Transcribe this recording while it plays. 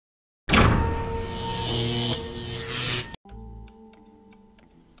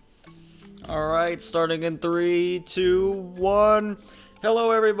Alright, starting in 3, 2, 1.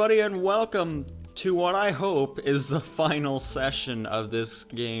 Hello everybody and welcome to what I hope is the final session of this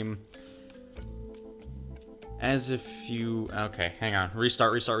game. As if you... Okay, hang on.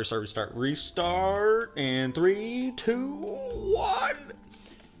 Restart in 3, 2, 1.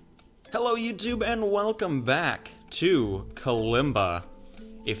 Hello YouTube and welcome back to Kalimba.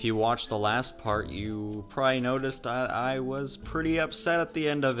 If you watched the last part, you probably noticed I was pretty upset at the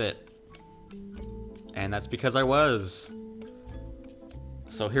end of it. And that's because I was.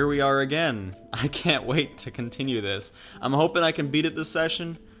 So here we are again. I can't wait to continue this. I'm hoping I can beat it this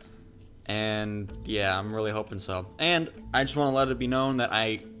session. And yeah, I'm really hoping so. And I just want to let it be known that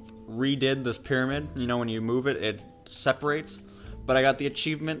I redid this pyramid. You know, when you move it, it separates. But I got the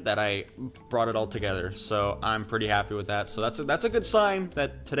achievement that I brought it all together. So I'm pretty happy with that. So that's a good sign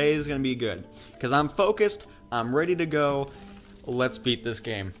that today is going to be good. Because I'm focused. I'm ready to go. Let's beat this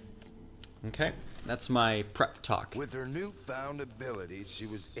game. Okay? That's my prep talk. With her newfound abilities, she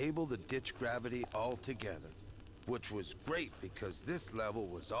was able to ditch gravity altogether, which was great because this level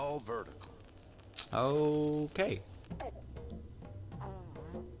was all vertical. Okay.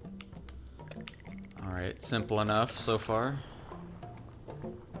 Alright, simple enough so far.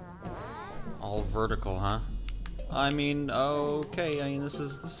 All vertical, huh? I mean, okay, I mean, this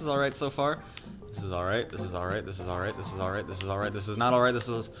is alright so far. This is alright, this is alright, this is alright, this is alright, this is alright, this is not alright, this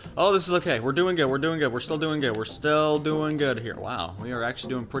is... Oh, this is okay, we're doing good, we're doing good, we're still doing good, we're still doing good here. Wow, we are actually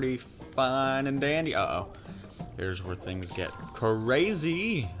doing pretty fine and dandy. Uh-oh. Here's where things get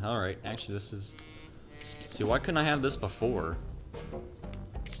crazy. Alright, actually this is... See, why couldn't I have this before?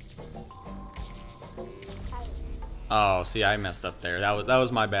 Oh, see, I messed up there. That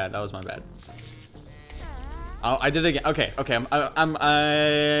was my bad, that was my bad. Oh, I did it again. Okay, okay,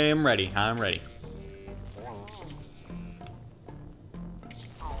 I'm ready, I'm ready.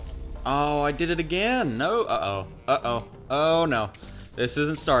 Oh, I did it again. No. Uh-oh. Uh-oh. Oh, no. This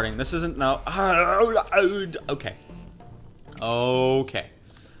isn't starting. This isn't... No. Okay. Okay.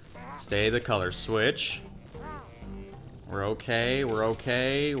 Stay the color. Switch. We're okay. We're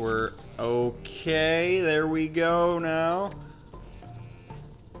okay. We're okay. There we go now.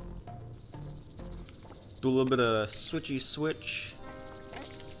 Do a little bit of switchy switch.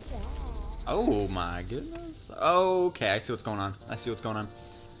 Oh, my goodness. Okay, I see what's going on. I see what's going on.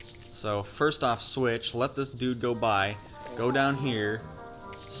 So, first off, switch, let this dude go by, go down here,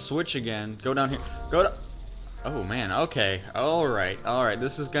 switch again, go down here, go to... Oh, man, okay, alright,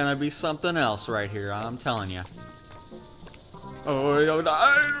 this is gonna be something else right here, I'm telling you. Oh,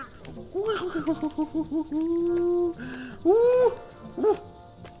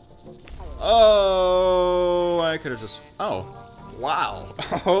 oh, I could've just... Oh, wow,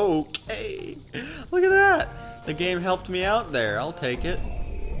 okay, look at that, the game helped me out there, I'll take it.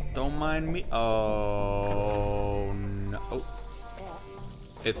 Don't mind me. Oh, no. Oh.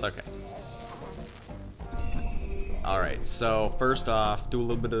 It's okay. Alright, so first off, do a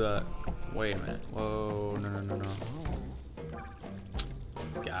little bit of the... Wait a minute. Whoa, no.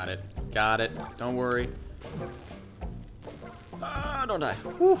 Got it. Got it. Don't worry. Ah, don't die.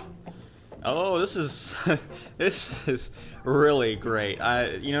 Whew. Oh, this is... this is really great.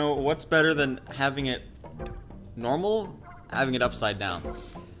 You know, what's better than having it normal? Having it upside down.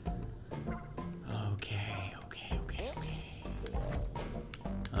 Okay.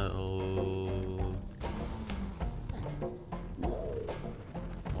 Uh-oh.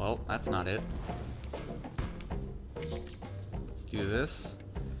 Well, that's not it. Let's do this.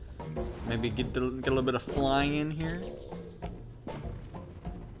 Maybe get a little bit of flying in here.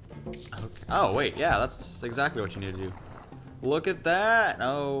 Okay. Oh, wait, yeah, that's exactly what you need to do. Look at that!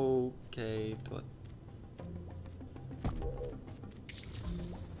 Okay.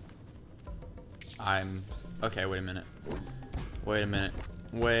 Okay, wait a minute.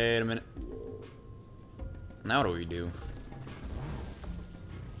 Now what do we do?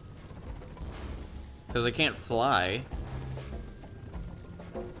 Because I can't fly.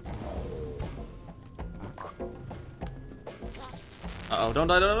 Uh-oh, don't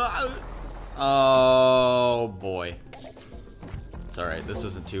die, don't die! Oh, boy. It's alright, this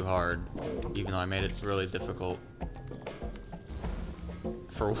isn't too hard. Even though I made it really difficult.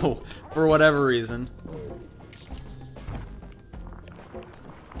 For whatever reason.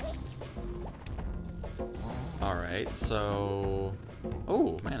 Alright, so...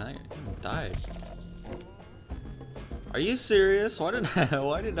 Oh, man, I almost died. Are you serious? Why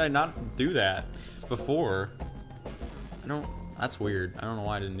did I not do that before? That's weird. I don't know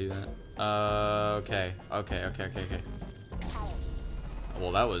why I didn't do that. Okay.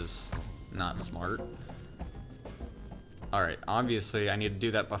 Well, that was not smart. Alright, obviously I need to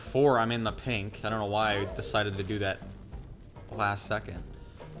do that before I'm in the pink. I don't know why I decided to do that last second.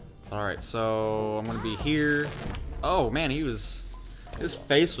 Alright, so I'm gonna be here. Oh man, his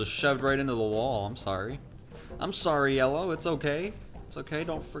face was shoved right into the wall. I'm sorry. I'm sorry, Yellow. It's okay. It's okay.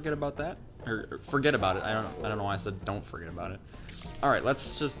 Don't forget about that. Or forget about it. I don't know why I said don't forget about it. Alright,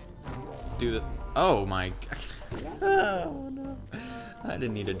 let's just do the... Oh my... Oh no. I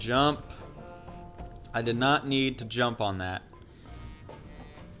didn't need to jump. I did not need to jump on that.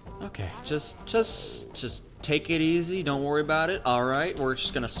 Okay, just take it easy. Don't worry about it. Alright, we're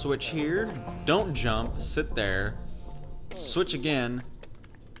just gonna switch here. Don't jump. Sit there. Switch again.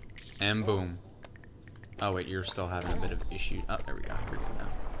 And boom. Oh wait, you're still having a bit of issue. Oh, there we go. We're good now.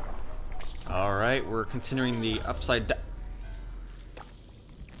 Alright, we're continuing the upside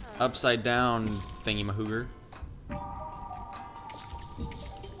down thingy-mahooger.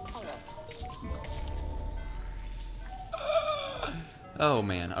 Oh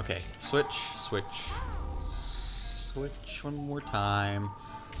man, okay. Switch one more time.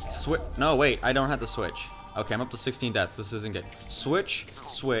 No, wait, I don't have to switch. Okay, I'm up to 16 deaths. This isn't good. Switch.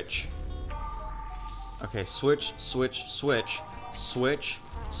 Okay, switch.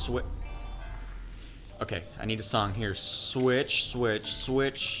 Okay, I need a song here. Switch.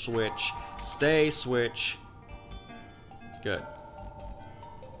 Stay, switch. Good.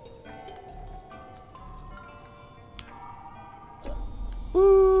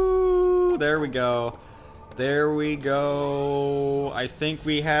 Woo! There we go. There we go. I think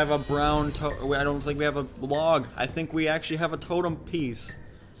we have a brown I don't think we have a log. I think we actually have a totem piece.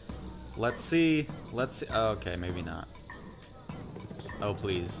 Let's see. Okay, maybe not. Oh,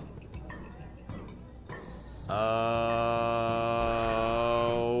 please. Oh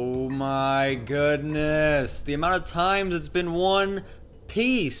my goodness. The amount of times it's been one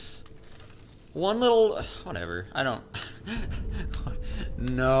piece. One little... Whatever. I don't...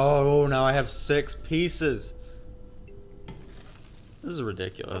 No, now I have 6 pieces. This is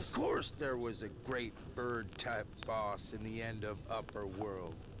ridiculous. Of course there was a great bird-type boss in the end of Upper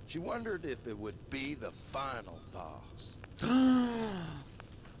World. She wondered if it would be the final boss.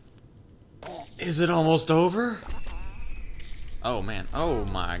 Is it almost over? Oh man, oh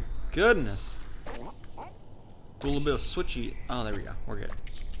my goodness. Do a little bit of switchy. Oh, there we go, we're good.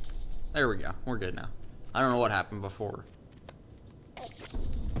 There we go, we're good now. I don't know what happened before.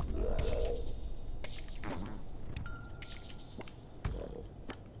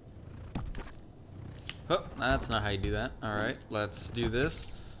 Oh, that's not how you do that. Alright, let's do this.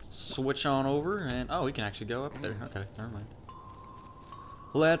 Switch on over, and oh, we can actually go up there. Okay, never mind.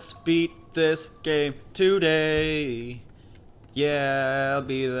 Let's beat this game today. Yeah, I'll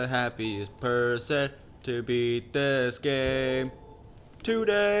be the happiest person to beat this game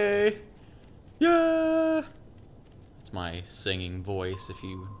today. Yeah! It's my singing voice, if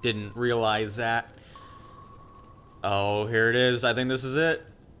you didn't realize that. Oh, here it is. I think this is it.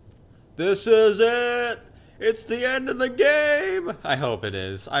 This is it! It's the end of the game! I hope it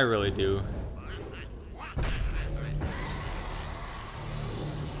is. I really do.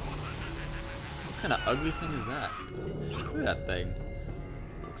 What kind of ugly thing is that? Look at that thing. It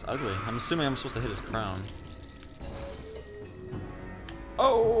looks ugly. I'm assuming I'm supposed to hit his crown.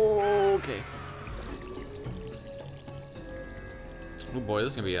 Oh, okay. Oh boy,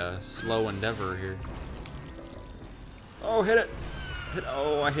 this is gonna be a slow endeavor here. Oh, hit it!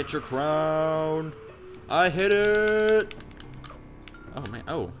 Oh, I hit your crown! I hit it! Oh man,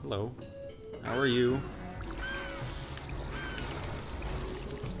 oh, hello. How are you?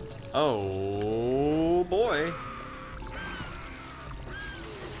 Oh boy.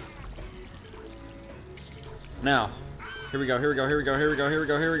 Now, here we go, and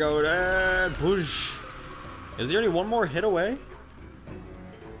whoosh. Is there only one more hit away?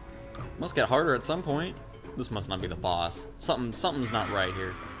 Must get harder at some point. This must not be the boss. Something's not right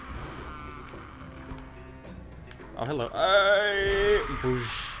here. Oh, hello. Hey!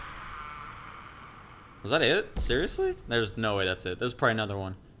 Boosh. Was that it? Seriously? There's no way that's it. There's probably another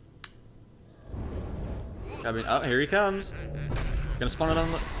one. I mean, oh, here he comes. Gonna spawn it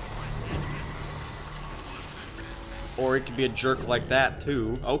on the... Or it could be a jerk like that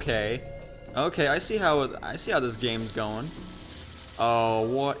too. Okay. Okay, I see how this game's going. Oh,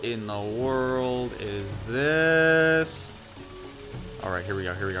 what in the world is this? Alright, here we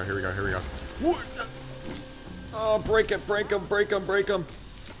go. What? Oh, break him.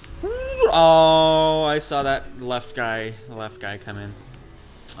 Oh, I saw that left guy come in.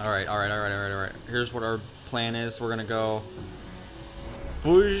 Alright. Here's what our plan is. We're gonna go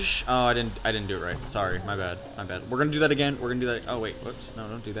Boosh. Oh, I didn't do it right. Sorry, my bad. We're gonna do that again. Oh wait, whoops. No,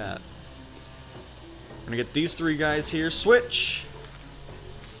 don't do that. We're gonna get these 3 guys here. Switch!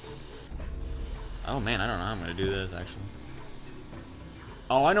 Oh man, I don't know how I'm gonna do this actually.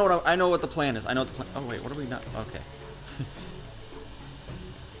 Oh, I know what the plan is. I know what the plan. Oh wait, what are we not? Okay.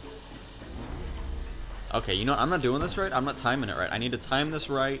 Okay, you know what? I'm not doing this right. I'm not timing it right. I need to time this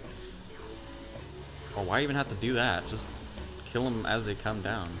right. Or why even have to do that? Just kill them as they come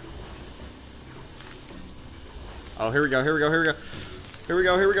down. Oh, here we go. Here we go. Here we go. Here we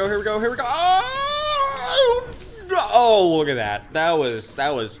go. Here we go. Here we go. Here we go. Oh! Oh, look at that. That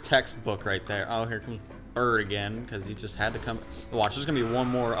was textbook right there. Oh, here comes Bird again because he just had to come. Watch, there's gonna be one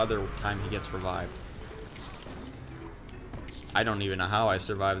more other time he gets revived. I don't even know how I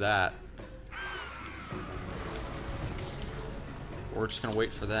survived that. We're just gonna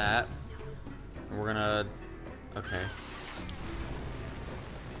wait for that. And we're gonna. Okay.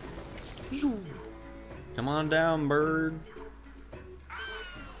 Come on down, Bird.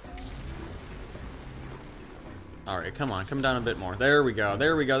 Alright, come on. Come down a bit more. There we go.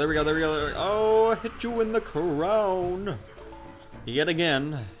 There we go. There we go. There we go. There we go. Oh, I hit you in the crown. Yet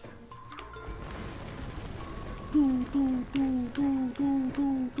again.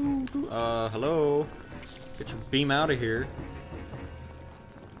 Hello? Get your beam out of here.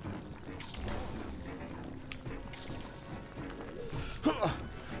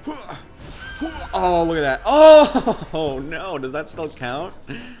 Oh, look at that. Oh, no. Does that still count?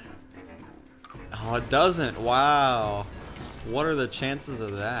 Oh, it doesn't. Wow. What are the chances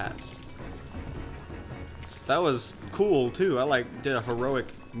of that? That was cool, too. I, did a heroic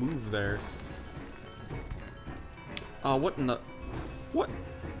move there. Oh, what in the... What?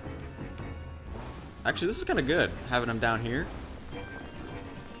 Actually, this is kind of good, having him down here.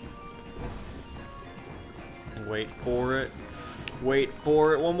 Wait for it. Wait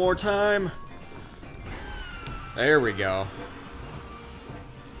for it one more time. There we go.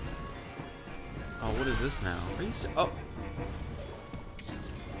 Oh, what is this now? Are you oh.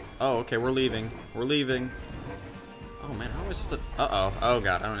 Oh, okay, we're leaving. We're leaving. Oh, man, how am I supposed to... Uh-oh. Oh,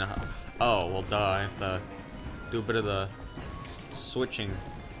 God, I don't know how... Oh, well, duh. I have to do a bit of the switching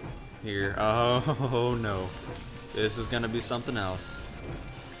here. Oh, no. This is gonna be something else.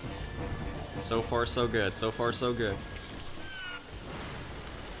 So far, so good. So far, so good.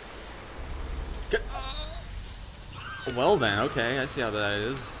 Well, then, okay. I see how that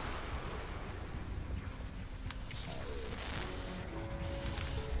is.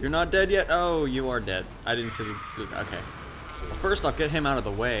 You're not dead yet? Oh, you are dead. I didn't see the... Okay. Well, first, I'll get him out of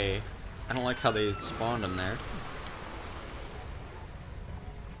the way. I don't like how they spawned him there.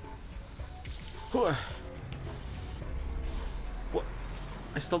 What?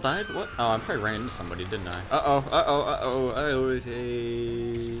 I still died? What? Oh, I probably ran into somebody, didn't I? Uh-oh, uh-oh, uh-oh. I always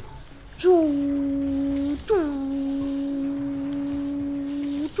say...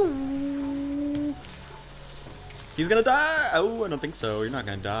 He's gonna die! Oh, I don't think so. You're not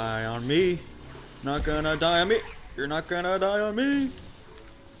gonna die on me. Not gonna die on me. You're not gonna die on me.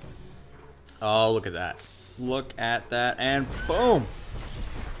 Oh, look at that. Look at that, and boom!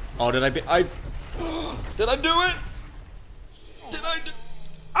 Oh, did I be... Did I do it? Did I do...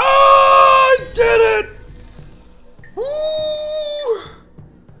 Oh, I did it! Woo!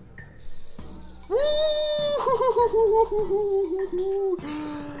 Woo!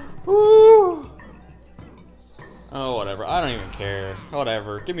 Oh, whatever. I don't even care.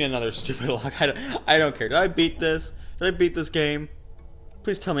 Whatever. Give me another stupid lock. I don't care. Did I beat this? Did I beat this game?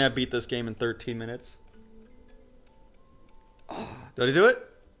 Please tell me I beat this game in 13 minutes. Oh, did I do it?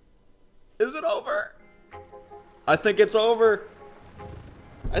 Is it over? I think it's over.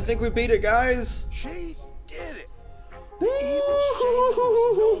 I think we beat it, guys. She did it.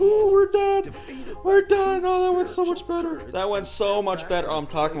 We're done. We're done. Oh, that went so much better. That went so much better. Oh, I'm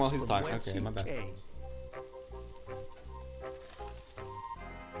talking while he's talking. Okay, my bad.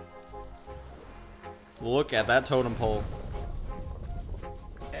 Look at that totem pole.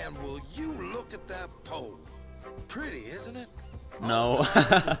 And will you look at that pole? Pretty, isn't it? No.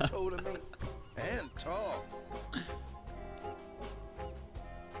 Totally and tall.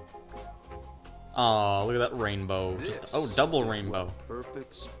 Oh, look at that rainbow. Just double rainbow. What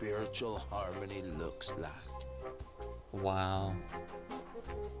perfect spiritual harmony looks like. Wow.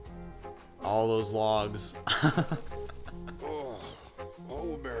 All those logs.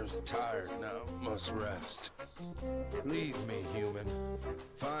 Old Bear's tired now, must rest. Leave me, human.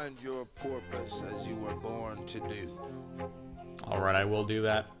 Find your purpose as you were born to do. Alright, I will do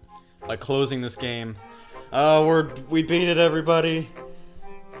that. By closing this game. Oh, we beat it, everybody.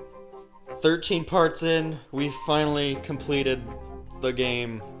 13 parts in, we finally completed the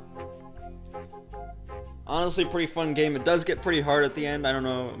game. Honestly, pretty fun game. It does get pretty hard at the end. I don't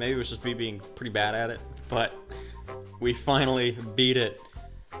know, maybe it was just me being pretty bad at it, but we finally beat it.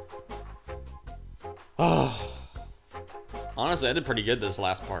 Oh. Honestly, I did pretty good this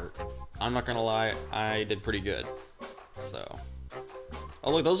last part. I'm not gonna lie, I did pretty good. So.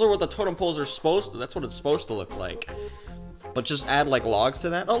 Oh look, those are what the totem poles are supposed to, that's what it's supposed to look like. But just add like logs to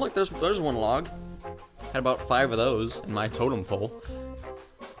that. Oh look, there's one log. Had about 5 of those in my totem pole.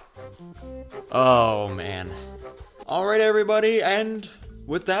 Oh man. Alright everybody, and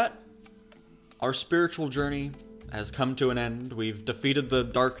with that, our spiritual journey has come to an end. We've defeated the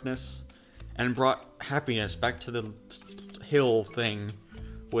darkness and brought happiness back to the hill thing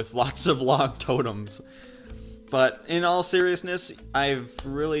with lots of log totems. But in all seriousness, I've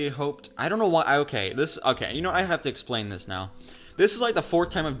really hoped, I don't know why, okay, you know, I have to explain this now. This is like the 4th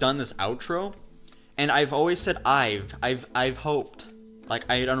time I've done this outro, and I've always said I've hoped. Like,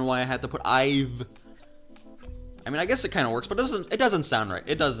 I don't know why I had to put I've. I mean, I guess it kind of works, but it doesn't sound right.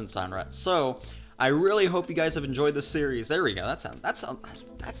 It doesn't sound right. So, I really hope you guys have enjoyed this series. There we go. That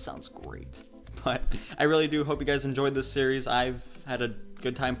sounds great. But I really do hope you guys enjoyed this series. I've had a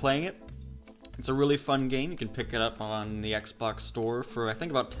good time playing it. It's a really fun game. You can pick it up on the Xbox store for, I think,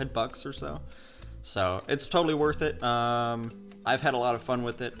 about $10 or so. So, it's totally worth it. I've had a lot of fun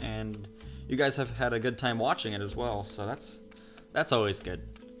with it, and you guys have had a good time watching it as well. So, that's always good.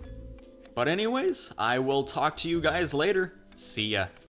 But anyways, I will talk to you guys later. See ya.